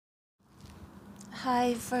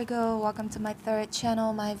Hi Virgo, welcome to my third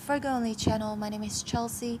channel, my Virgo Only channel. My name is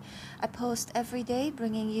Chelsea. I post every day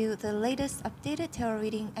bringing you the latest updated tarot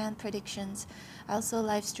reading and predictions. I also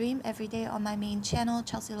live stream every day on my main channel,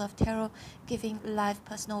 Chelsea Love Tarot, giving live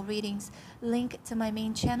personal readings. Link to my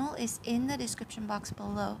main channel is in the description box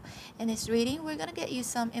below. In this reading, we're going to get you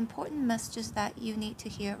some important messages that you need to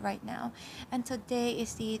hear right now. And today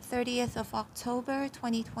is the 30th of October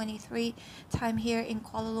 2023. Time here in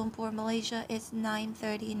Kuala Lumpur, Malaysia is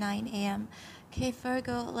 9:39 a.m. Okay,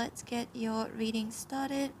 Virgo, let's get your reading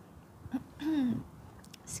started.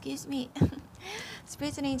 Excuse me.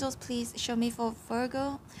 Spirits and angels, please show me for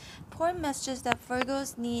Virgo important messages that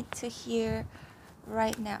Virgos need to hear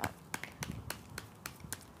right now.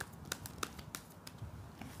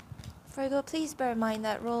 Virgo, please bear in mind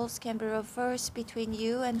that roles can be reversed between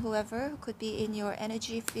you and whoever who could be in your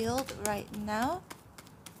energy field right now.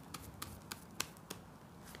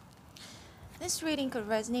 This reading could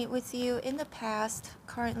resonate with you in the past,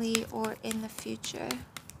 currently, or in the future.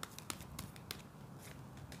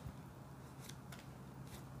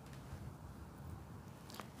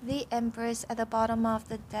 The Empress at the bottom of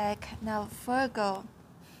the deck. Now, Virgo,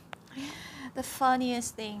 the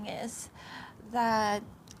funniest thing is that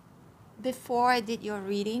before I did your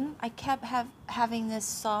reading, I kept having this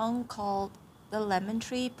song called The Lemon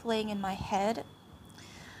Tree playing in my head.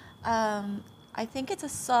 I think it's a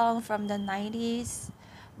song from the 90s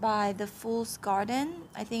by The Fool's Garden.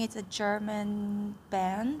 I think it's a German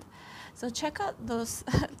band. So check out those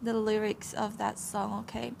the lyrics of that song,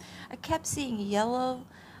 okay? I kept seeing yellow.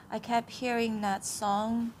 I kept hearing that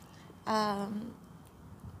song,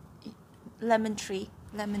 Lemon Tree.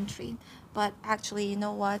 But actually, you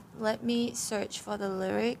know what? Let me search for the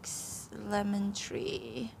lyrics. Lemon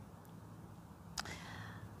Tree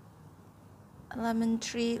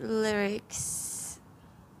lyrics.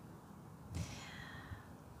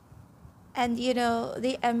 And you know,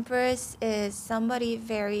 the Empress is somebody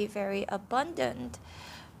very, very abundant,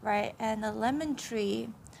 right? And a lemon tree,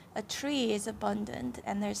 a tree is abundant,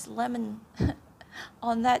 and there's lemon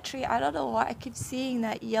on that tree. I don't know why I keep seeing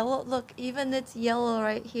that yellow. Look, even it's yellow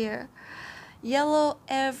right here. Yellow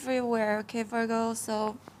everywhere, okay, Virgo?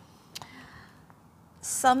 So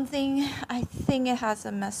something, I think it has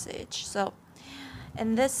a message. So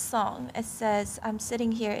in this song, it says, I'm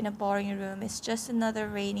sitting here in a boring room. It's just another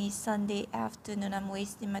rainy Sunday afternoon. I'm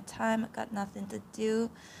wasting my time. I got nothing to do.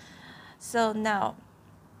 So now,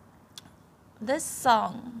 this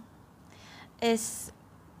song is,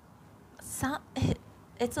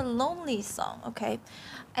 it's a lonely song, okay?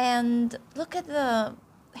 And look at the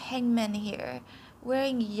hangman here,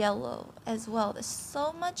 wearing yellow as well. There's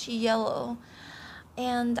so much yellow.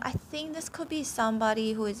 And I think this could be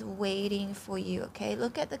somebody who is waiting for you, okay?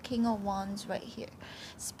 Look at the King of Wands right here.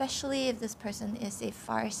 Especially if this person is a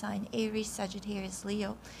fire sign, Aries, Sagittarius,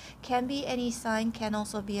 Leo. Can be any sign, can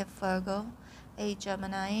also be a Virgo, a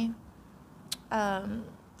Gemini,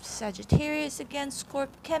 Sagittarius again,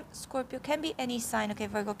 Scorpio, can be any sign, okay?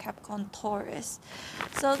 Virgo, Capricorn, Taurus.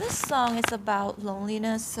 So this song is about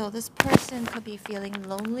loneliness. So this person could be feeling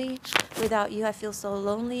lonely. Without you, I feel so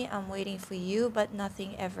lonely. I'm waiting for you, but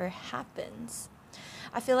nothing ever happens.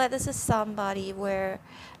 I feel like this is somebody where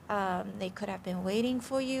they could have been waiting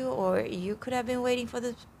for you, or you could have been waiting for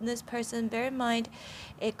this person. Bear in mind,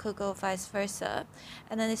 it could go vice versa.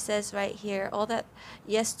 And then it says right here, all that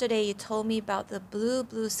yesterday you told me about the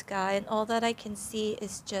blue sky, and all that I can see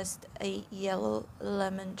is just a yellow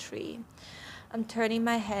lemon tree. I'm turning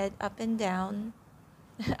my head up and down.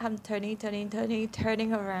 I'm turning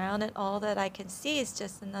around, and all that I can see is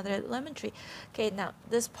just another lemon tree. Okay, now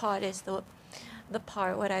this part is the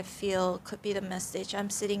part what I feel could be the message. I'm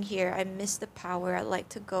sitting here, I miss the power. I like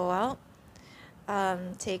to go out,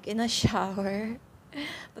 take in a shower,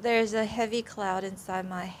 but there's a heavy cloud inside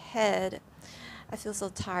my head. I feel so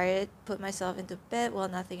tired, put myself into bed. Well,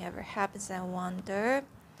 nothing ever happens. I wonder.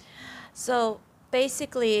 So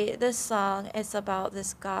basically, this song is about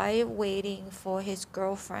this guy waiting for his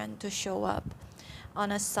girlfriend to show up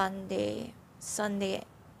on a Sunday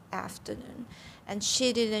afternoon, and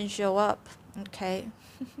she didn't show up, okay?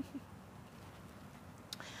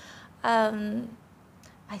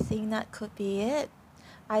 I think that could be it.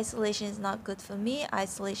 Isolation is not good for me.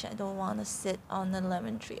 Isolation, I don't want to sit on the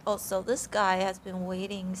lemon tree. Also, this guy has been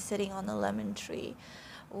waiting, sitting on the lemon tree,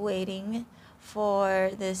 waiting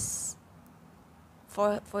for this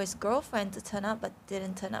for his girlfriend to turn up, but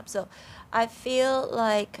didn't turn up. So I feel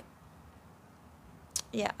like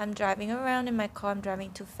Yeah, I'm driving around in my car. I'm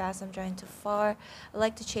driving too fast. I'm driving too far. I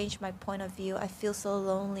like to change my point of view. I feel so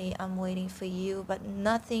lonely. I'm waiting for you, but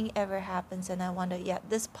nothing ever happens. And I wonder, yeah,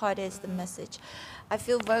 this part is the message. I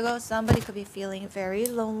feel Virgo, somebody could be feeling very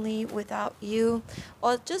lonely without you,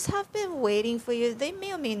 or just have been waiting for you. They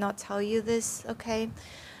may or may not tell you this, okay?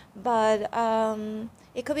 But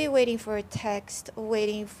it could be waiting for a text,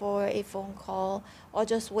 waiting for a phone call, or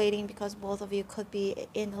just waiting because both of you could be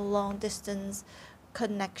in a long distance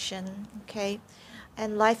connection, okay?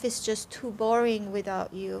 And life is just too boring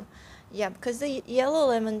without you. Yeah, because the Yellow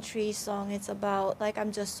Lemon Tree song, it's about like,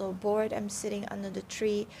 I'm just so bored, I'm sitting under the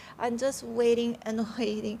tree, I'm just waiting and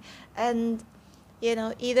waiting. And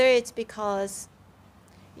either it's because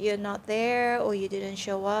you're not there, or you didn't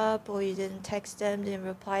show up, or you didn't text them, didn't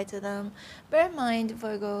reply to them. Bear in mind,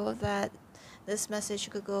 Virgo, that this message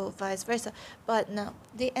could go vice versa. But no,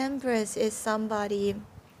 the Empress is somebody.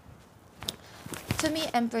 To me,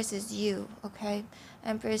 Empress is you, okay?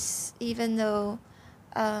 Empress, even though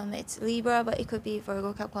it's Libra, but it could be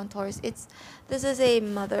Virgo, Capricorn, Taurus. This is a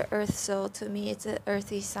Mother Earth, so to me it's an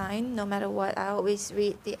earthy sign. No matter what, I always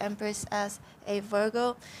read the Empress as a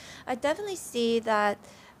Virgo. I definitely see that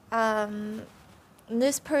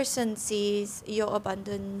this person sees your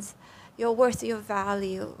abundance, your worth, your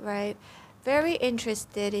value, right? Very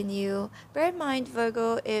interested in you. Bear in mind,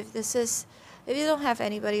 Virgo, if you don't have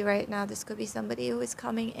anybody right now, this could be somebody who is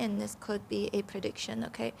coming in. This could be a prediction,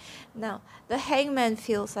 okay? Now, the hangman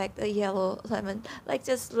feels like the yellow lemon, like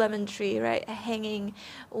just lemon tree, right? Hanging,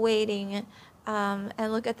 waiting.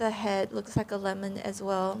 And look at the head, looks like a lemon as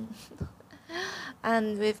well.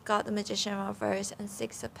 And we've got the Magician reverse and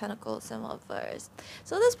Six of Pentacles in reverse.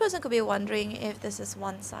 So this person could be wondering if this is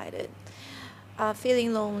one-sided.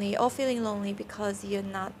 Feeling lonely because you're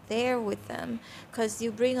not there with them, because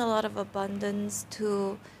you bring a lot of abundance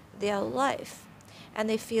to their life, and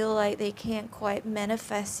they feel like they can't quite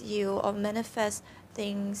manifest you or manifest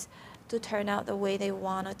things to turn out the way they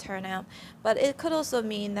want to turn out. But it could also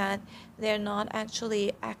mean that they're not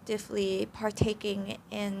actually actively partaking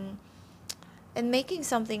in making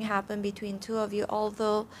something happen between two of you,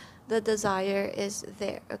 although the desire is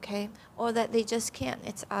there, okay? Or that they just can't,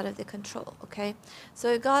 it's out of their control, okay?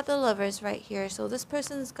 So you got the Lovers right here. So this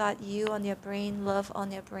person's got you on their brain, love on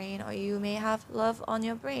their brain, or you may have love on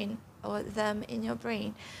your brain, or them in your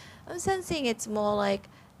brain. I'm sensing it's more like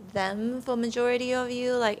them for majority of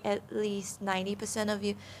you, like at least 90% of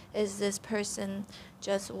you is this person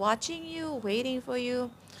just watching you, waiting for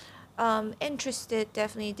you, interested,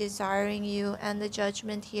 definitely desiring you, and the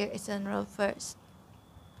Judgment here is in reverse.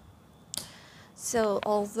 So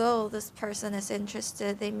although this person is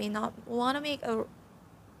interested, they may not want to make a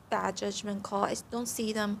bad judgment call. I don't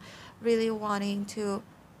see them really wanting to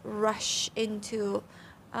rush into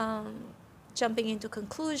jumping into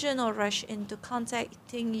conclusion, or rush into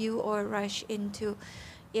contacting you, or rush into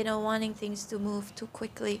wanting things to move too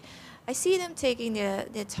quickly. I see them taking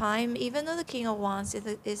their time, even though the King of Wands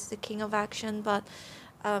is the king of action, but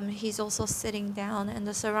he's also sitting down, and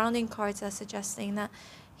the surrounding cards are suggesting that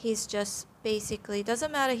he's just basically,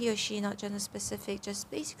 doesn't matter he or she, not gender specific, just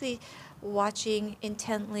basically watching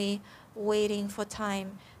intently, waiting for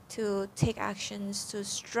time to take actions, to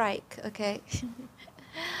strike, okay?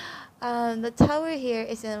 The Tower here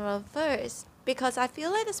is in reverse, because I feel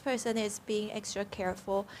like this person is being extra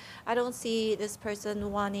careful. I don't see this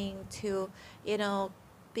person wanting to,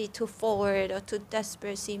 be too forward or too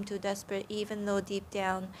desperate, seem too desperate, even though deep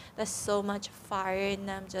down there's so much fire in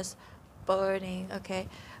them just burning, okay?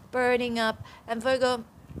 Burning up. And Virgo,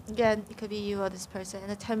 again, it could be you or this person. And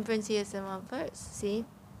the Temperance here is in reverse, see?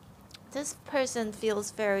 This person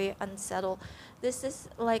feels very unsettled. This is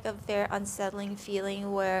like a very unsettling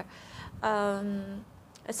feeling where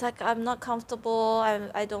it's like I'm not comfortable,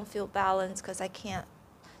 I don't feel balanced because I can't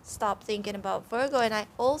stop thinking about Virgo. And I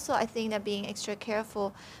think they're being extra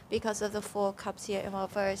careful because of the Four of Cups here in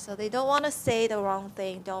reverse. So they don't want to say the wrong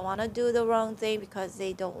thing, don't want to do the wrong thing, because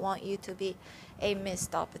they don't want you to be a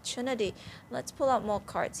missed opportunity. Let's pull out more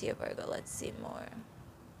cards here, Virgo. Let's see more.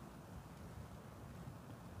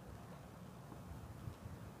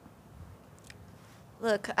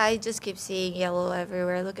 Look, I just keep seeing yellow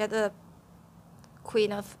everywhere. Look at the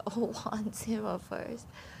Queen of Wands in reverse.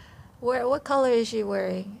 What color is she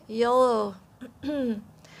wearing? Yellow. And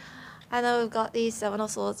then we've got these Seven of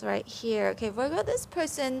Swords right here. Okay, Virgo, this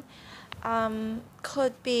person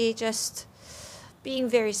could be just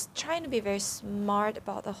trying to be very smart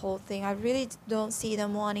about the whole thing. I really don't see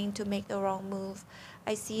them wanting to make the wrong move.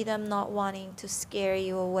 I see them not wanting to scare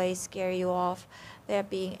you away, scare you off.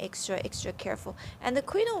 they're being extra careful. And the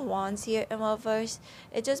Queen of Wands here in reverse,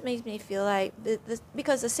 it just makes me feel like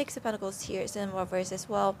because the Six of Pentacles here is in reverse as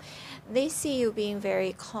well, they see you being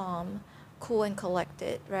very calm, cool and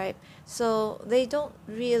collected, right? So they don't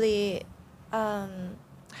really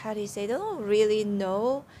how do you say, they don't really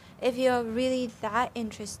know if you're really that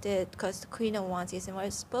interested, because the Queen of Wands is in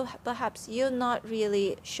reverse. Perhaps you're not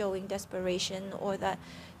really showing desperation or that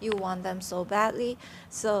you want them so badly,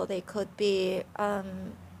 so they could be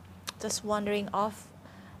just wandering off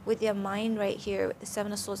with their mind right here with the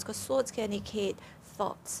Seven of Swords, because swords can indicate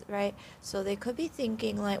thoughts, right? So they could be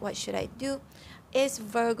thinking like, what should I do? Is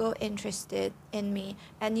Virgo interested in me?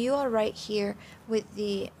 And you are right here with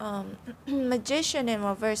the Magician in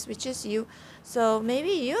reverse, which is you. So maybe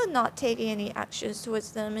you're not taking any actions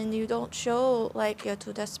towards them, and you don't show like you're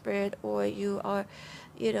too desperate, or you are,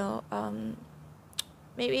 you know,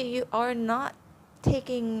 maybe you are not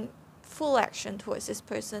taking full action towards this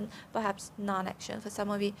person, perhaps non-action for some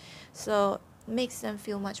of you. So makes them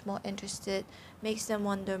feel much more interested, makes them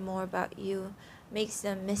wonder more about you, makes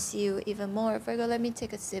them miss you even more. Virgo, let me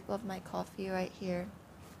take a sip of my coffee right here.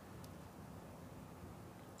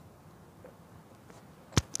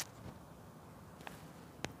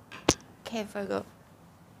 Okay, Virgo.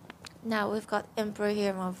 Now we've got Emperor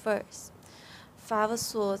here in reverse, Five of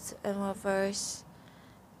Swords in reverse,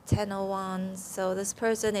 Ten of Wands. So this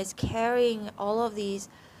person is carrying all of these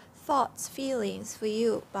thoughts, feelings for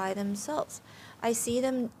you by themselves. I see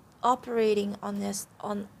them operating on this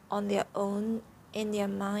on their own, in their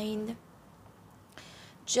mind,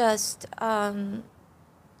 just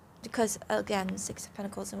because again, Six of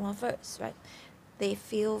Pentacles in reverse, right? They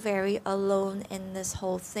feel very alone in this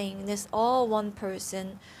whole thing. This all one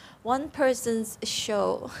person's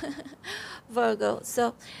show. Virgo.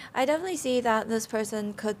 So I definitely see that this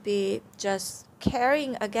person could be just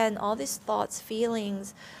carrying again all these thoughts,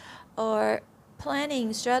 feelings, or planning,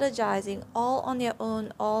 strategizing all on their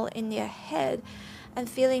own, all in their head, and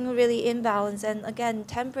feeling really imbalanced. And again,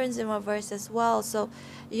 Temperance in reverse as well. So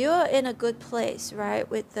you're in a good place, right,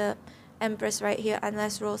 with the Empress right here,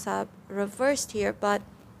 unless roles are reversed here, but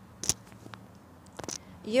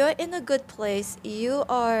you're in a good place. You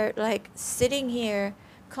are like sitting here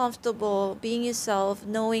comfortable, being yourself,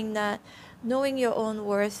 knowing your own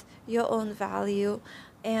worth, your own value,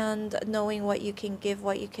 and knowing what you can give,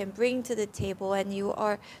 what you can bring to the table, and you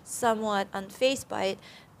are somewhat unfazed by it,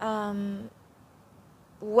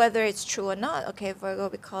 whether it's true or not, okay, Virgo,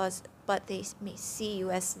 because but they may see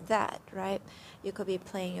you as that, right? You could be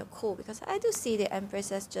playing your cool, because I do see the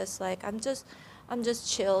Empress as just like, I'm just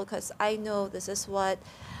chill, because I know this is what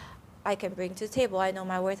I can bring to the table. I know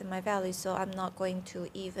my worth and my value, so I'm not going to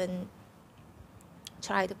even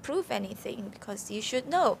try to prove anything, because you should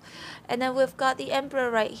know. And then we've got the Emperor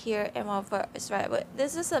right here in reverse, right? But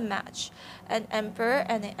this is a match, an Emperor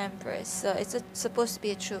and an Empress, so it's supposed to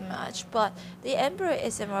be a true match, but the Emperor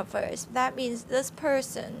is in reverse. That means this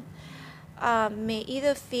person may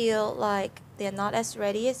either feel like they're not as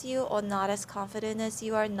ready as you, or not as confident as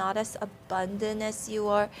you are, not as abundant as you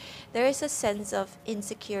are. There is a sense of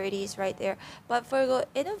insecurities right there. But Virgo,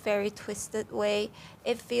 in a very twisted way,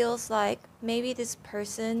 it feels like maybe this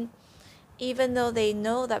person, even though they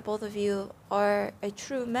know that both of you are a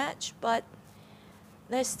true match, but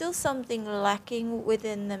there's still something lacking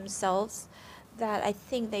within themselves, that I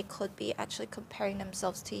think they could be actually comparing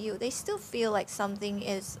themselves to you. They still feel like something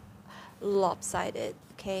is lopsided,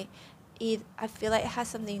 okay? I feel like it has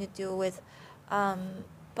something to do with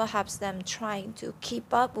perhaps them trying to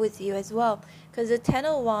keep up with you as well, because the Ten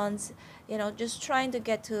of Wands, you know, just trying to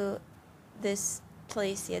get to this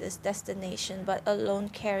place here, this destination, but alone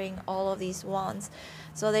carrying all of these wands.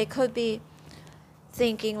 So they could be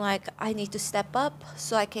thinking like, I need to step up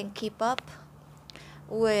so I can keep up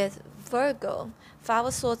with Virgo. Five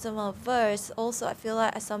of Swords in reverse, also I feel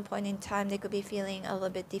like at some point in time they could be feeling a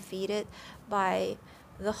little bit defeated by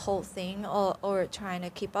the whole thing, or trying to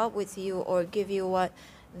keep up with you or give you what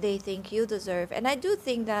they think you deserve. And I do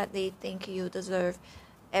think that they think you deserve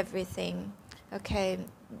everything, okay?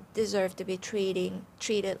 Deserve to be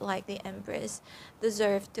treated like the Empress,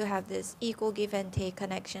 deserve to have this equal give and take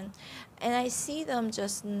connection. And I see them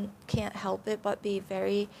just can't help it but be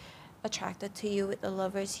very attracted to you with the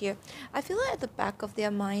Lovers here. I feel like at the back of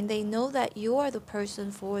their mind, they know that you are the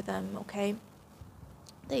person for them, okay?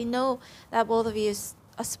 They know that both of you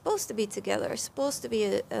are supposed to be together, supposed to be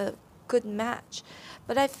a good match.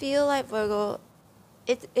 But I feel like Virgo,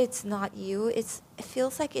 it's not you. It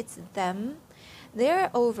feels like it's them. They're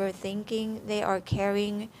overthinking. They are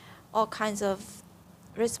carrying all kinds of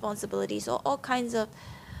responsibilities, or all kinds of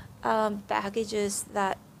baggages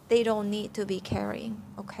that they don't need to be carrying,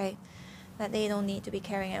 okay? That they don't need to be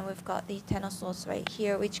carrying. And we've got the Ten of Swords right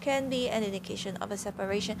here, which can be an indication of a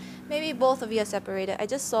separation. Maybe both of you are separated. I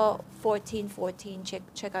just saw 1414.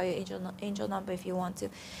 Check out your angel number if you want to.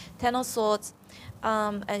 Ten of Swords,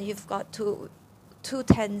 and you've got two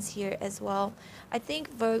tens here as well. I think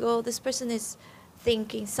Virgo, this person is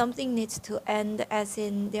thinking something needs to end, as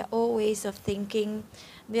in their old ways of thinking,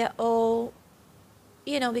 their old,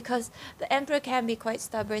 you know, because the emperor can be quite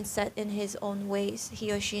stubborn, set in his own ways,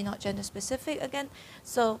 he or she, not gender specific again.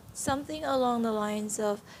 So something along the lines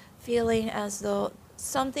of feeling as though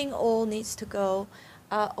something old needs to go,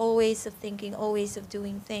 old ways of thinking, old ways of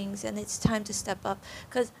doing things, and it's time to step up.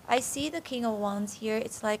 Because I see the King of Wands here.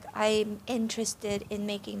 It's like I'm interested in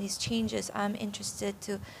making these changes. I'm interested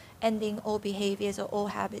to ending old behaviors or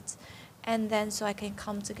old habits, and then so I can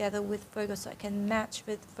come together with Virgo, so I can match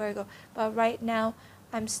with Virgo. But right now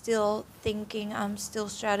I'm still thinking, I'm still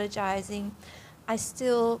strategizing, I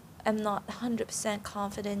still am not 100%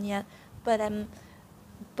 confident yet, but I'm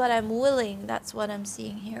willing. That's what I'm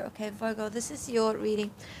seeing here. Okay, Virgo, this is your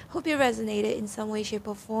reading. Hope you resonated in some way, shape,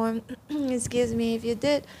 or form. Excuse me if you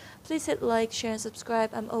did. Please hit like, share, and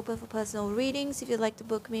subscribe. I'm open for personal readings. If you'd like to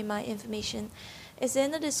book me, my information is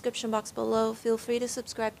in the description box below. Feel free to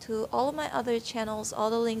subscribe to all of my other channels.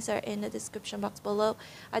 All the links are in the description box below.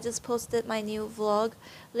 I just posted my new vlog,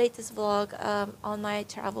 latest vlog, on my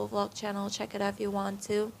travel vlog channel. Check it out if you want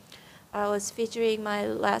to. I was featuring my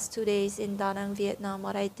last 2 days in Da Nang, Vietnam,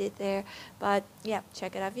 what I did there. But yeah,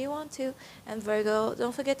 check it out if you want to. And Virgo,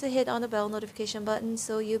 don't forget to hit on the bell notification button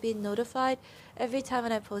so you'll be notified every time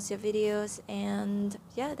when I post your videos. And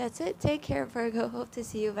yeah, that's it. Take care, Virgo. Hope to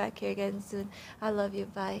see you back here again soon. I love you.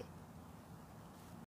 Bye.